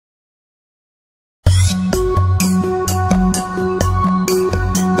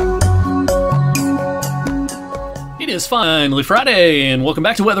is finally Friday, and welcome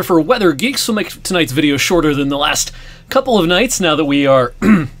back to Weather for Weather Geeks. We'll make tonight's video shorter than the last couple of nights now that we are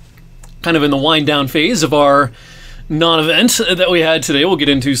kind of in the wind-down phase of our non-event that we had today. We'll get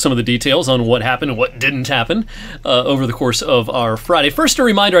into some of the details on what happened and what didn't happen over the course of our Friday. First, a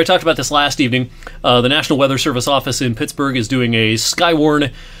reminder, I talked about this last evening. The National Weather Service office in Pittsburgh is doing a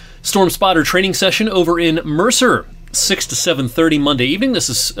SKYWARN Storm Spotter training session over in Mercer, 6 to 7:30 Monday evening. This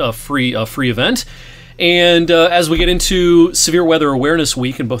is a free event. And as we get into Severe Weather Awareness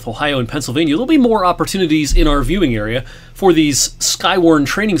Week in both Ohio and Pennsylvania, there'll be more opportunities in our viewing area for these SKYWARN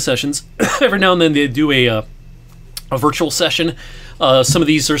training sessions. Every now and then they do a virtual session. Some of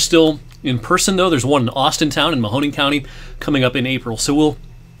these are still in person, though. There's one in Austintown in Mahoning County coming up in April. So we'll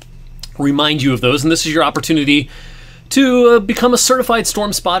remind you of those. And this is your opportunity to become a certified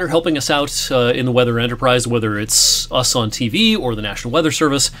storm spotter, helping us out in the weather enterprise, whether it's us on TV or the National Weather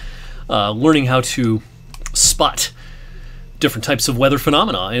Service, learning how to spot different types of weather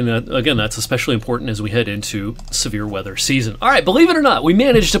phenomena. And again, that's especially important as we head into severe weather season. All right, believe it or not, we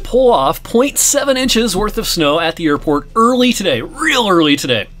managed to pull off 0.7 inches worth of snow at the airport early today, real early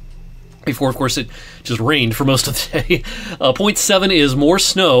today. Before, of course, it just rained for most of the day. 0.7 is more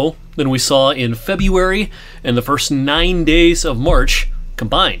snow than we saw in February and the first 9 days of March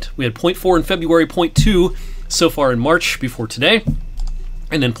combined. We had 0.4 in February, 0.2 so far in March before today,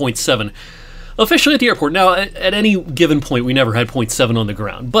 and then 0.7 officially at the airport. Now, at any given point, we never had 0.7 on the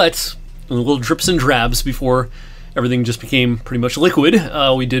ground, but little drips and drabs before everything just became pretty much liquid,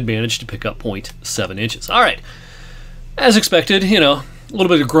 we did manage to pick up 0.7 inches. All right, as expected, you know, a little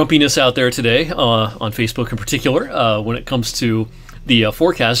bit of grumpiness out there today on Facebook in particular when it comes to the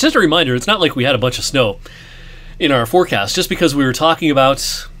forecast. Just a reminder, it's not like we had a bunch of snow in our forecast. Just because we were talking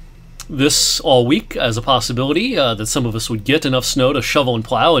about this all week as a possibility that some of us would get enough snow to shovel and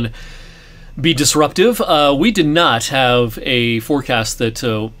plow and be disruptive, we did not have a forecast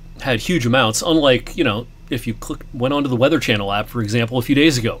that had huge amounts, unlike, you know, if you went onto the Weather Channel app, for example, a few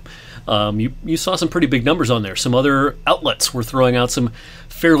days ago. You saw some pretty big numbers on there. Some other outlets were throwing out some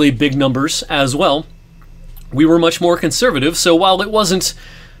fairly big numbers as well. We were much more conservative, so while it wasn't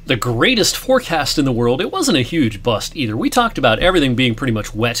the greatest forecast in the world, it wasn't a huge bust either. We talked about everything being pretty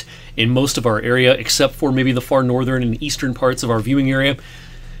much wet in most of our area, except for maybe the far northern and eastern parts of our viewing area.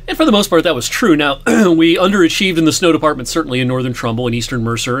 And for the most part, that was true. Now, we underachieved in the snow department, certainly in northern Trumbull and eastern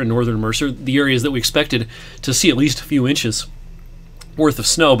Mercer and northern Mercer, the areas that we expected to see at least a few inches worth of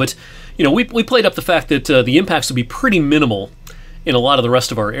snow. But, you know, we played up the fact that the impacts would be pretty minimal in a lot of the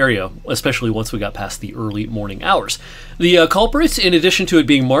rest of our area, especially once we got past the early morning hours. The culprit, in addition to it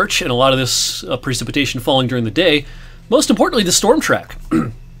being March and a lot of this precipitation falling during the day, most importantly, the storm track.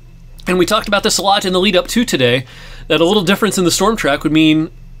 And we talked about this a lot in the lead up to today, that a little difference in the storm track would mean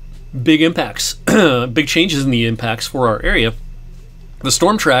big impacts, big changes in the impacts for our area. The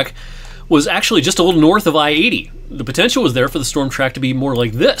storm track was actually just a little north of I-80. The potential was there for the storm track to be more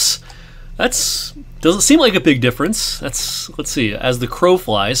like this. Doesn't seem like a big difference. That's, let's see, as the crow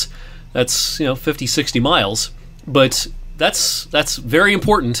flies, that's, you know, 50, 60 miles. But that's very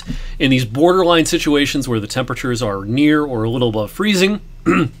important in these borderline situations where the temperatures are near or a little above freezing.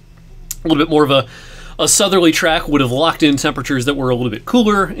 A little bit more of a southerly track would have locked in temperatures that were a little bit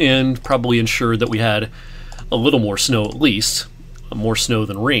cooler and probably ensured that we had a little more snow at least. More snow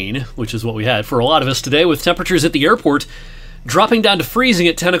than rain, which is what we had for a lot of us today, with temperatures at the airport dropping down to freezing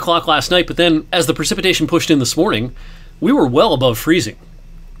at 10 o'clock last night. But then as the precipitation pushed in this morning, we were well above freezing.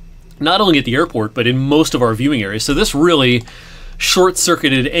 Not only at the airport, but in most of our viewing areas. So this really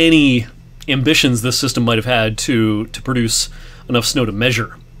short-circuited any ambitions this system might have had to produce enough snow to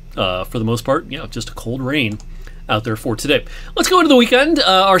measure. For the most part, you know, just a cold rain out there for today. Let's go into the weekend.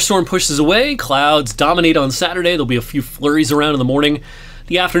 Our storm pushes away. Clouds dominate on Saturday. There'll be a few flurries around in the morning.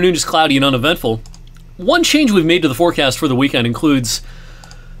 The afternoon is cloudy and uneventful. One change we've made to the forecast for the weekend includes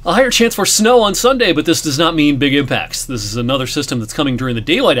a higher chance for snow on Sunday, but this does not mean big impacts. This is another system that's coming during the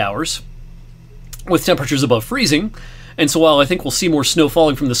daylight hours with temperatures above freezing. And so while I think we'll see more snow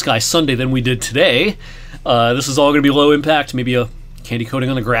falling from the sky Sunday than we did today, this is all going to be low impact, maybe a candy coating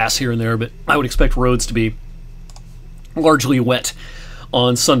on the grass here and there, but I would expect roads to be largely wet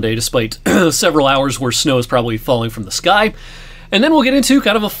on Sunday, despite several hours where snow is probably falling from the sky. And then we'll get into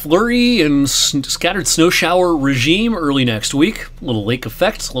kind of a flurry and scattered snow shower regime early next week. A little lake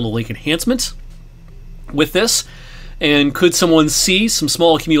effect, a little lake enhancement with this. And could someone see some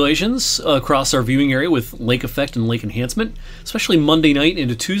small accumulations across our viewing area with lake effect and lake enhancement, especially Monday night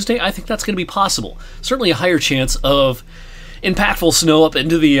into Tuesday? I think that's going to be possible. Certainly a higher chance of impactful snow up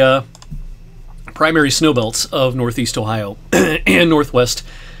into the primary snow belts of northeast Ohio and northwest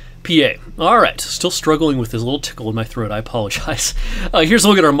PA. All right, still struggling with this little tickle in my throat. I apologize. Here's a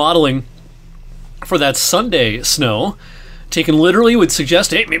look at our modeling for that Sunday snow. Taken literally would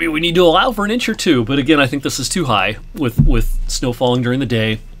suggest, hey, maybe we need to allow for an inch or two. But again, I think this is too high with snow falling during the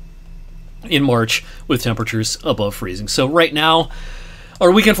day in March with temperatures above freezing. So right now,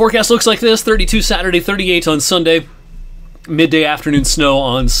 our weekend forecast looks like this: 32 Saturday, 38 on Sunday. Midday afternoon snow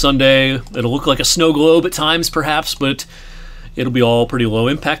on Sunday. It'll look like a snow globe at times, perhaps, but it'll be all pretty low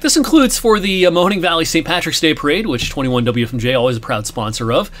impact. This includes for the Mahoning Valley St. Patrick's Day Parade, which 21 WFMJ always a proud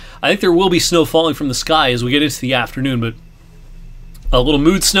sponsor of. I think there will be snow falling from the sky as we get into the afternoon, but a little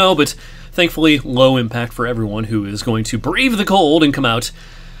mood snow, but thankfully low impact for everyone who is going to brave the cold and come out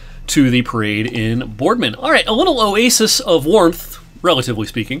to the parade in Boardman. All right, a little oasis of warmth, relatively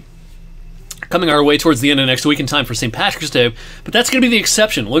speaking, coming our way towards the end of next week in time for St. Patrick's Day, but that's going to be the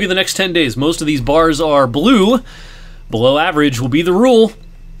exception. Look at the next 10 days. Most of these bars are blue. Below average will be the rule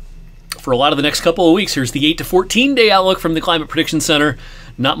for a lot of the next couple of weeks. Here's the 8 to 14 day outlook from the Climate Prediction Center.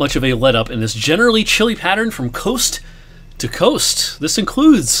 Not much of a let up in this generally chilly pattern from coast to coast. This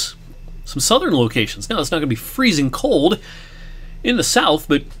includes some southern locations. Now, it's not going to be freezing cold in the south,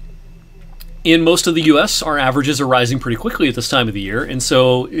 but in most of the U.S., our averages are rising pretty quickly at this time of the year. And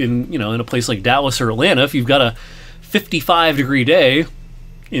so in a place like Dallas or Atlanta, if you've got a 55-degree day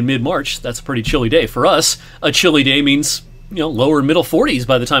in mid-March, that's a pretty chilly day. For us, a chilly day means lower middle 40s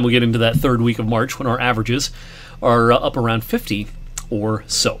by the time we get into that third week of March, when our averages are up around 50 or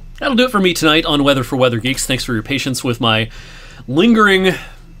so. That'll do it for me tonight on Weather for Weather Geeks. Thanks for your patience with my lingering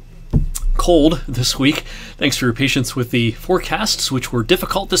cold this week. Thanks for your patience with the forecasts, which were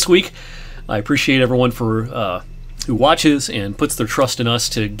difficult this week. I appreciate everyone for who watches and puts their trust in us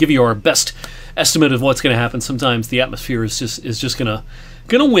to give you our best estimate of what's going to happen. Sometimes the atmosphere is just gonna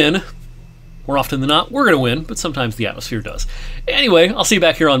win. More often than not, we're gonna win, but sometimes the atmosphere does. Anyway, I'll see you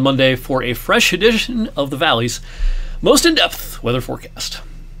back here on Monday for a fresh edition of the Valley's most in-depth weather forecast.